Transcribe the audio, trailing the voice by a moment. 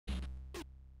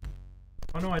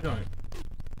Oh no, I don't.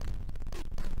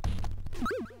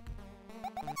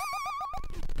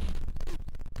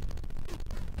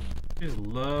 He just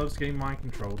loves getting mind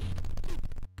controlled.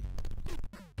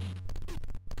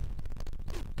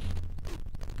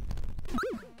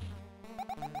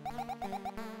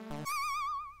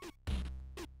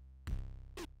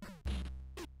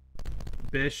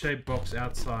 Bear-shaped box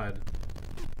outside.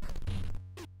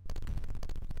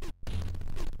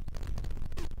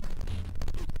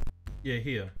 Yeah,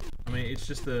 here. I mean, it's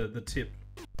just the tip.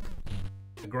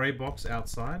 A grey box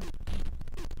outside.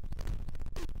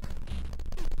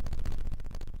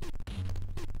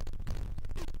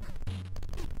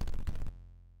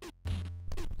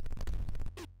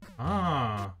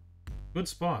 Ah, good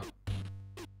spot.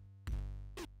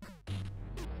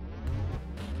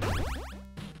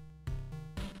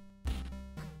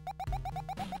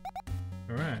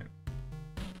 All right.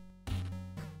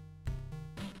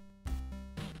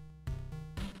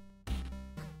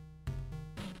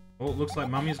 Oh, it looks like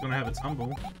Mummy's gonna have a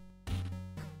tumble.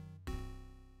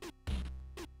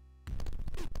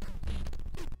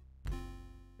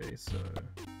 Okay, so...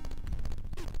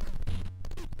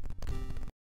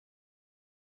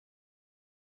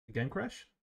 The game crash?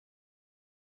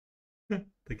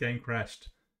 The game crashed.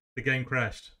 The game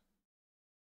crashed.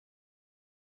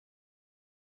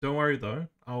 Don't worry though,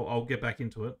 I'll get back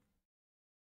into it.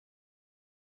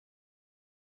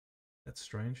 That's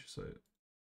strange, so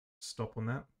stop on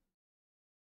that.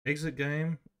 Exit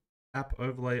game, app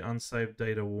overlay, unsaved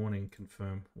data warning,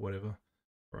 confirm, whatever.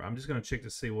 Alright, I'm just gonna check to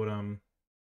see what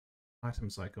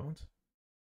items I got.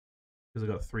 Because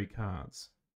I got 3 cards.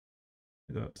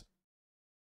 I got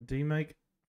Demake,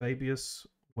 Fabius,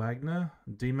 Wagner,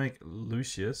 Demake,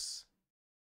 Lucius,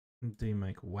 and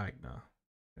Demake, Wagner.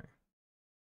 Okay.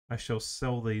 I shall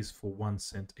sell these for 1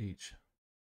 cent each.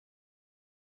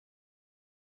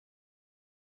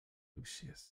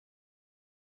 Lucius.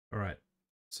 Alright,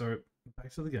 so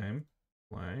back to the game.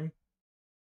 Play.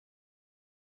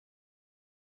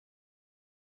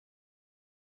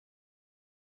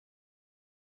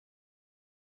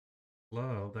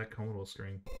 Love that Commodore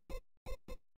screen.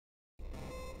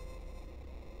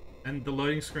 And the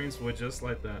loading screens were just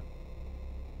like that.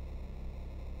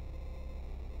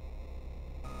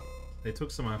 They took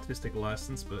some artistic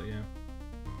license, but yeah.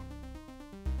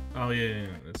 Oh yeah,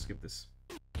 let's skip this.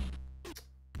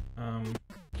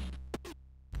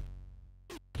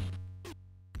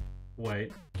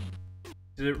 Wait.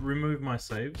 Did it remove my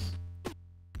saves?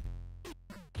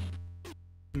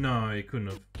 No, it couldn't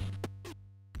have.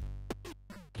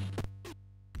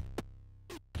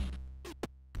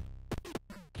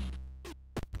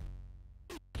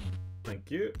 Thank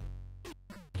you.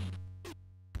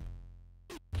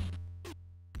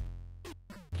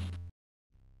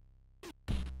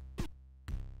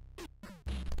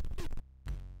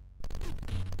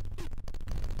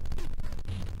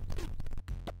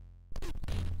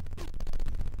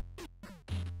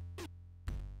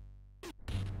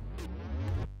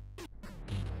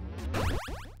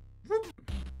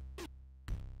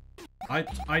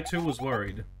 I too was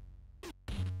worried.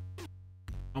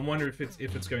 I wonder if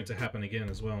it's going to happen again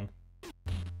as well.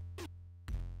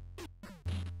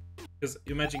 Because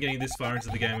imagine getting this far into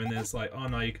the game and then it's like, oh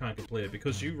no, you can't complete it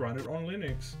because you run it on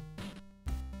Linux.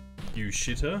 You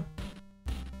shitter.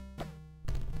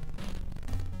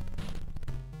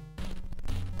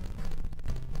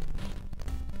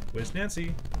 Where's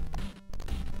Nancy?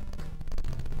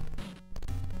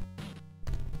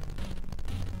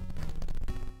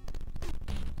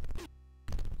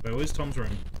 Wait, where's Tom's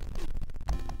room?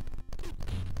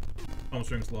 Tom's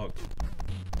room's locked.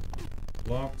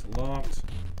 Locked, locked.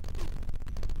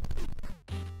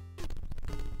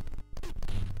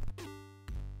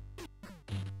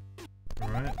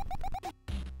 Alright.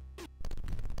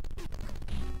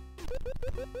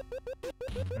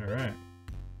 Alright.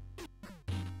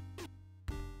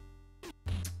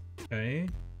 Okay.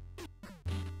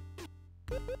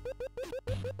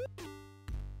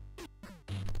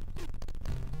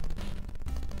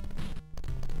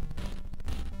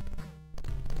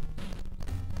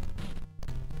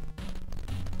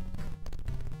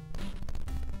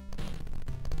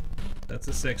 That's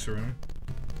a sex room.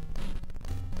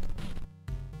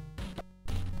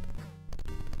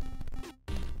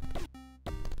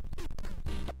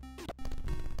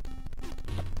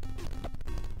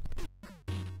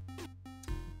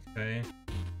 Okay.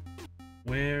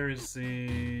 Where is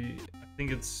the... I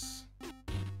think it's...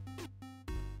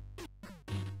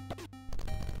 I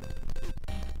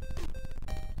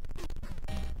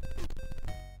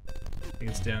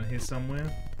think it's down here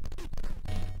somewhere.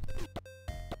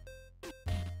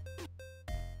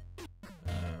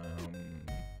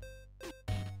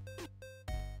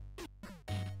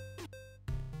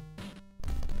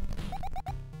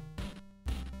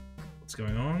 What's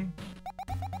going on?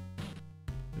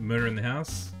 Murder in the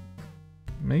house?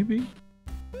 Maybe?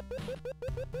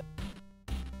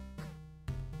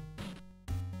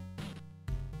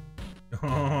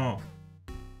 Oh,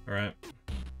 alright.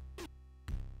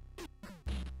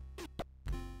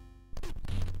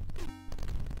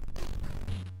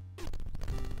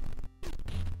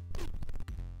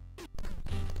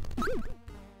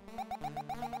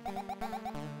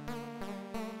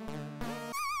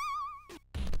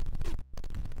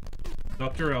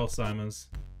 Dr. Alzheimer's.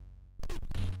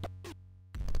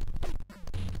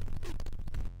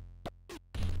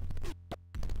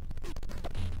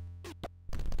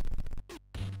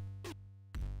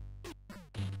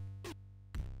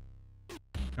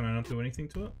 Can I not do anything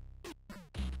to it?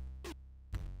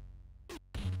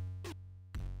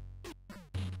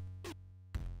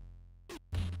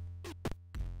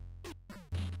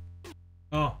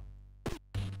 Oh.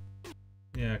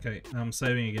 Yeah, okay. I'm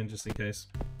saving again just in case.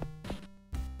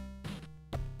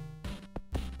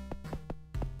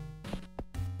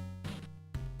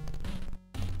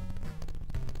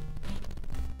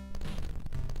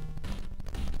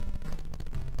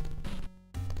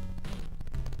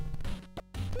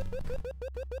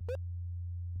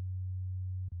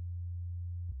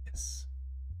 Yes.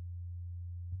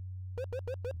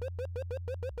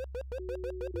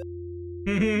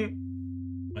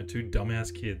 My two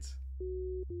dumbass kids.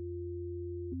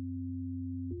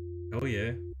 Oh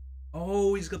yeah.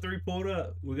 Oh, he's got the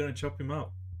reporter. We're gonna chop him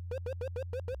up.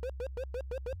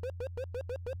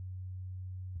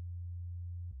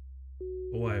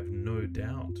 Oh, I have no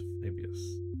doubt, Fabius.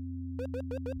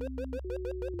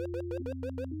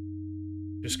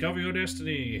 Discover your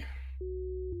destiny.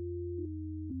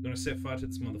 Gonna set fire to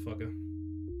this motherfucker.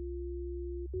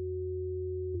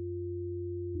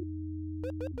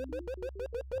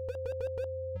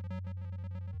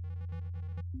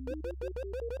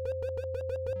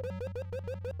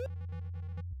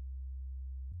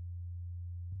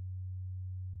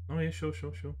 Oh yeah, sure.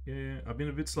 Yeah. I've been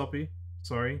a bit sloppy.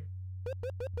 Sorry.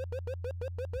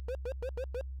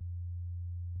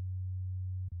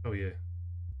 Oh yeah.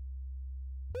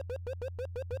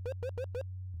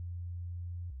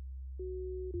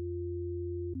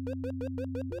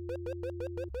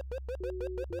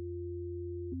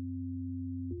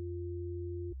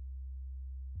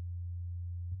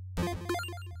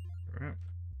 Alright.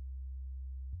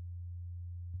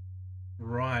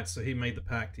 Right, so he made the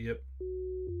pact, yep.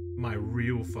 My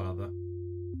real father.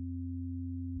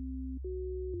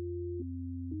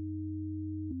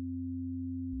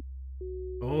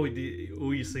 Oh,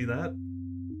 you see that?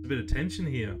 There's a bit of tension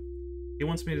here. He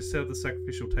wants me to set up the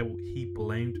sacrificial table. He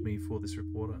blamed me for this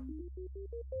reporter.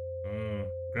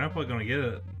 Grandpa gonna get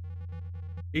it.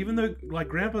 Even though, like,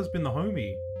 Grandpa's been the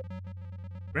homie.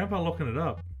 Grandpa locking it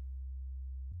up.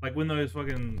 Like, when those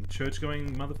fucking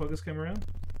church-going motherfuckers came around.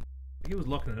 He was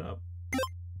locking it up.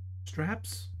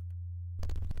 Straps?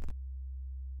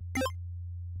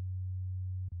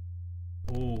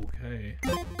 Okay.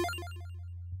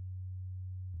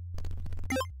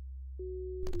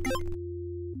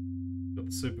 Got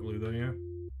the super glue though, yeah.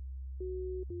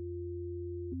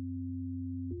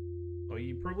 Oh,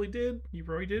 you probably did. You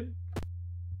probably did.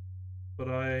 But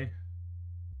I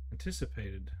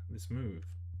anticipated this move.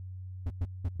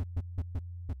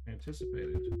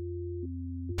 Anticipated.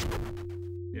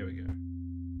 There we go.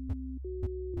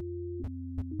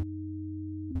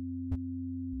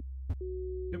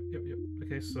 Yep.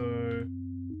 Okay, so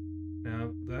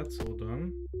now that's all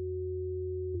done.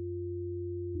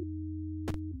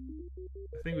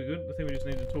 I think we're good. I think we just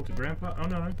need to talk to Grandpa. Oh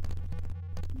no.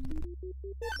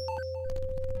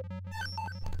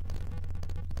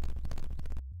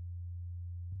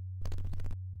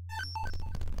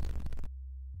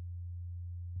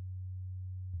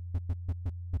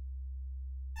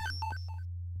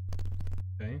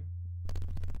 Okay.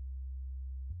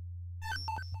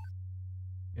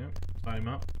 Yep, tie him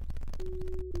up.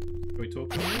 Can we talk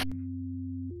to him yet?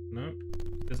 No.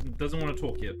 Doesn't want to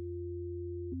talk yet.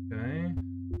 Okay.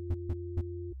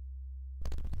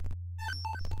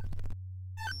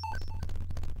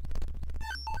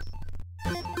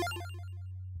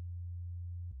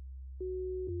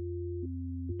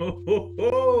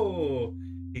 Oh!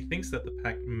 He thinks that the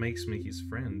pact makes me his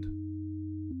friend.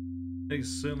 That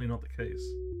is certainly not the case.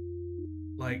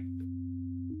 Like,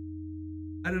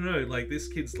 I don't know, like, this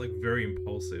kid's, like, very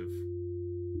impulsive.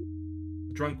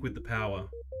 Drunk with the power.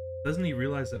 Doesn't he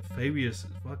realize that Fabius,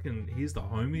 he's the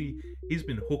homie? He's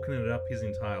been hooking it up his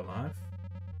entire life.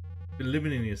 Been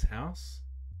living in his house.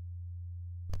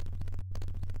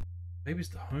 Fabius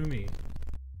the homie.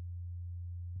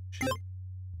 Shit.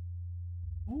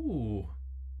 Ooh.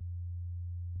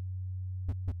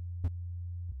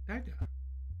 Dagger.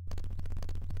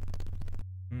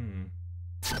 Hmm.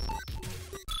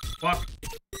 Fuck.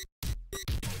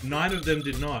 9 of them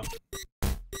did not.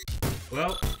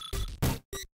 Well.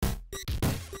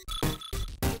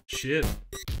 Shit.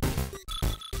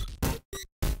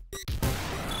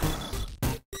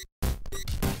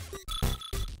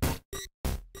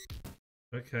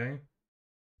 Okay.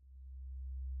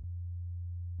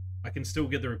 I can still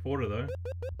get the reporter though.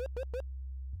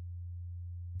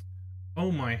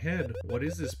 Oh my head, what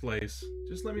is this place?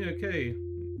 Just let me okay.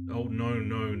 Oh no,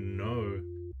 no, no.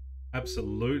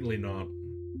 Absolutely not.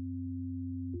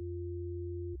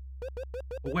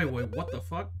 Oh wait, wait, what the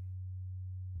fuck?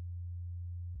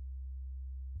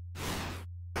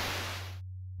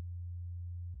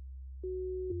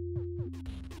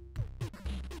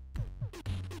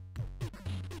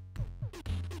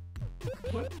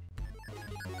 What?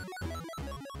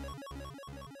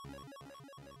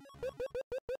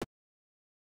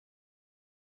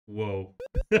 Whoa.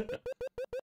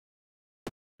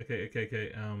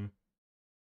 Okay.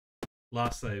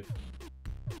 Last save.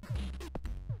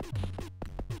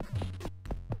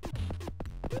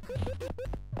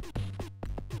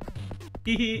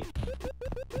 Hehe.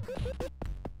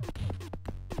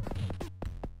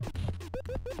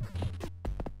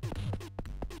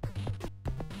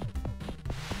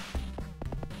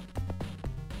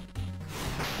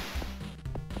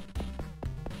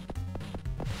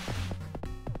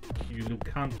 You little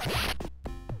cunt.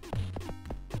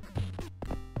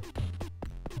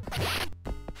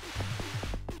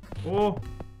 Oh!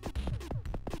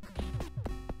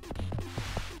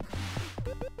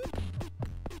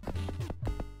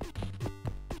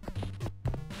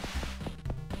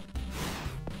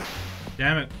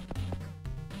 Damn it.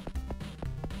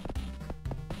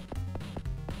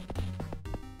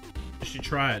 Just you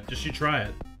try it. Just you try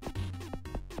it.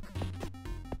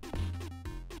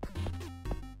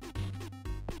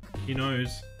 He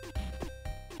knows.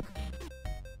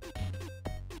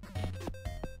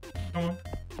 Come on.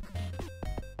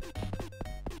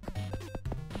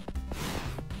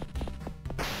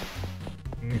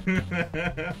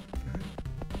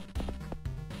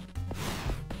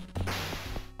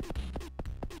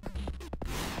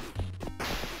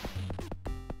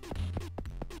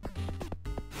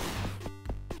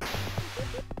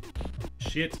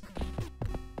 Shit.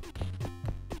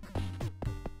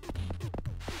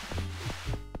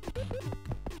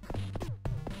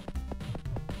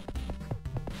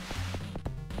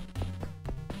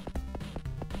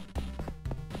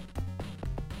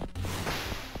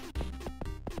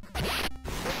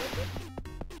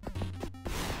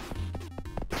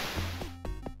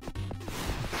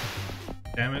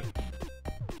 Damn it.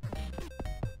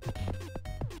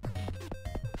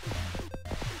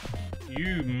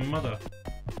 You mother.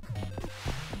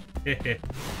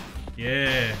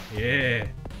 Yeah, yeah.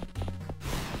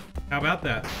 How about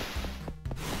that?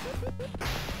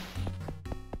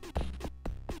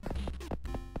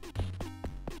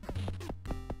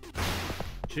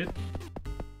 Shit.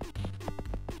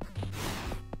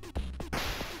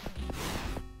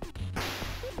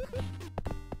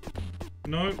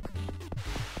 No.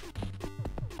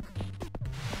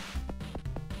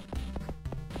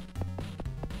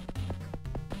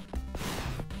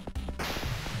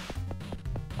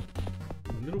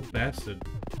 Little bastard.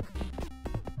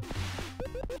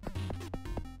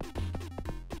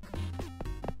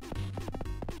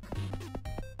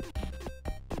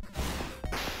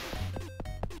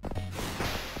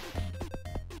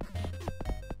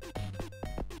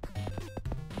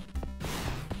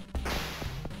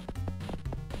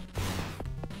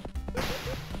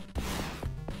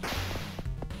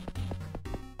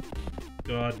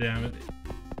 God damn it.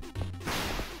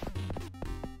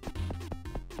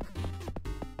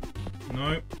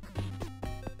 Nope.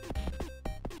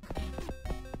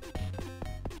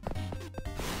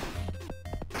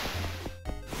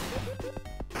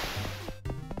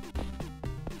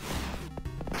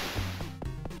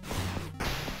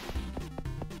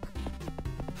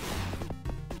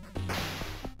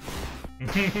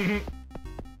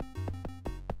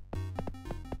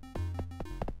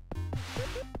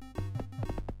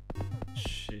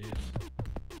 Shit.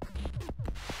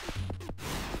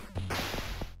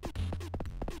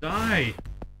 Die!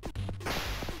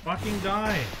 Fucking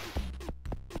die!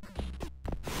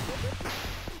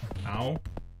 Ow.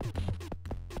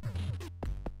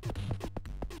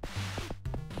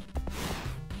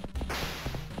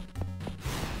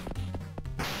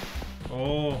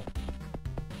 Oh.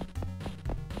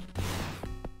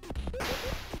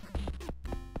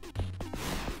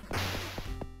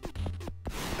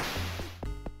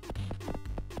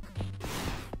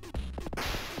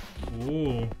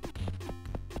 Ooh.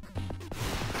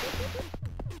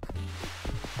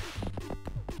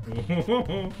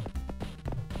 Ooh.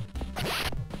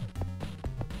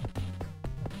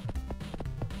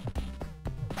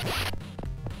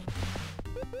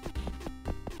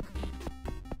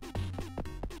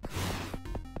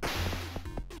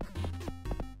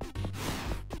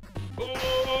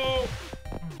 Oh!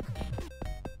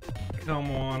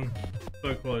 Come on.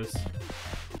 So close.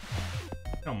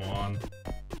 Come on.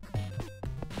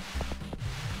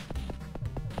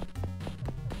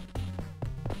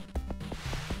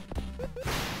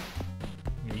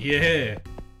 Yeah.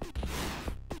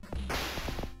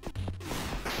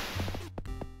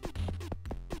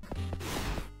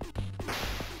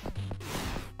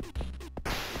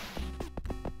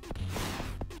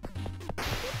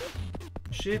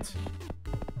 Shit.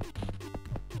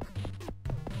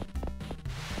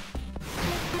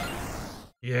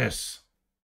 Yes.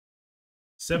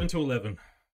 7 to 11.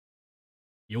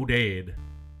 You're dead.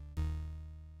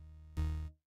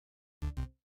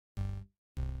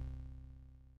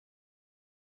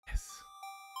 Yes.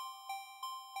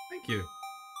 Thank you.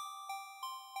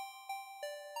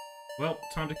 Well,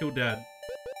 time to kill Dad.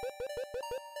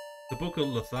 The Book of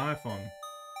Leviathan.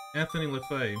 Anthony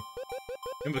LaFay.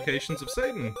 Invocations of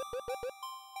Satan.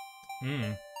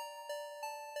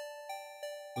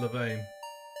 LaVey.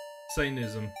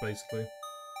 Satanism, basically.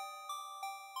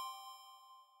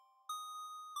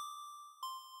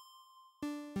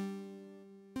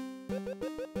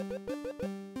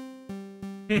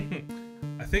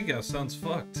 I think our son's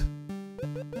fucked.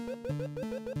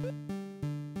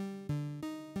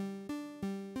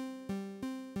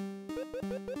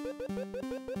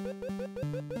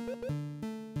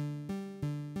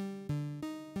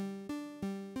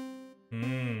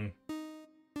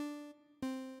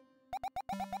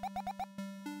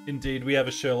 Indeed, we have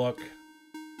a Sherlock.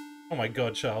 Oh my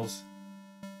god, Charles.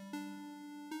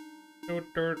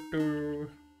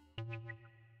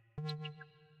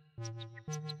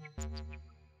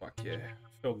 Fuck yeah.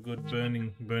 Felt good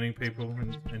burning people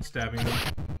and stabbing them.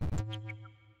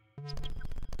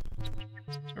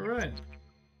 Alright.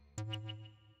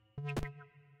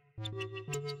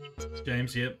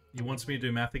 James, yep. He wants me to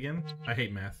do math again? I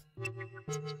hate math.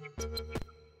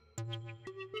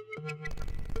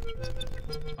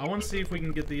 I want to see if we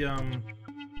can get the,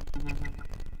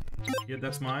 yeah,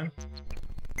 that's mine.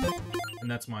 And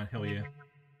that's mine, hell yeah.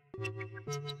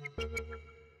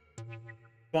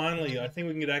 Finally, I think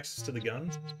we can get access to the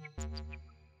gun.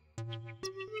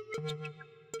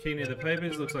 Key near the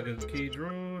papers, looks like a key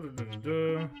drawer.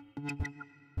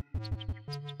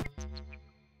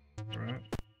 Alright.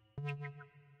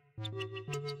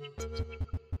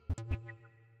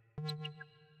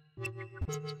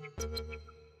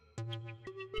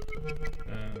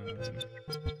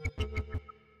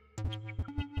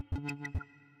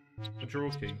 A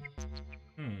drawer key.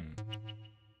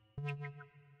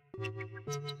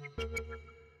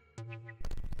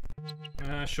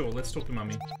 Sure, let's talk to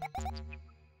Mummy.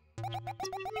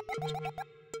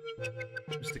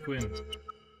 Mr. Quinn.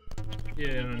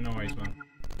 Yeah, no worries, man.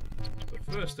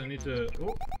 But first, I need to...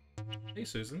 Oh! Hey,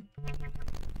 Susan.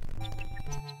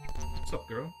 What's up,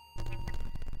 girl?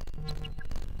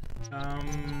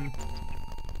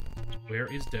 Where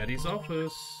is Daddy's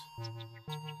office?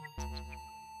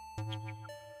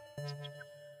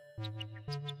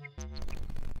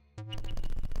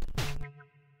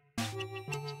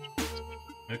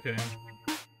 Okay.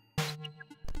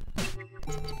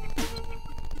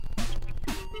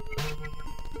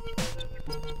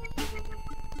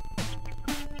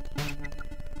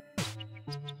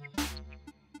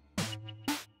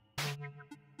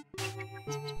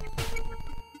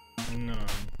 No.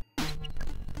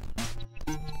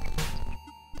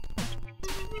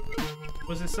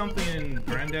 Was there something in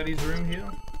Granddaddy's room here?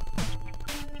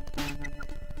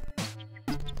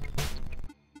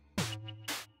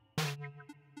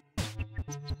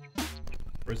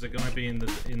 Or is it going to be in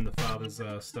the father's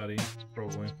study?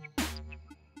 Probably.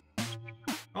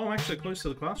 Oh, I'm actually close to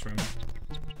the classroom.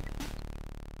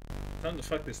 Time to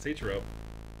fuck this teacher up.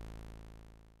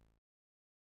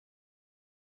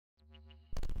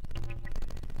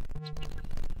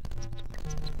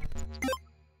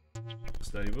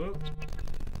 Study book.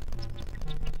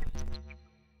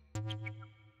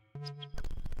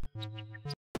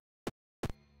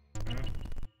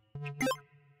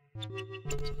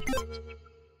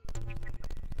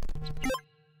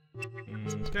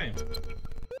 Okay.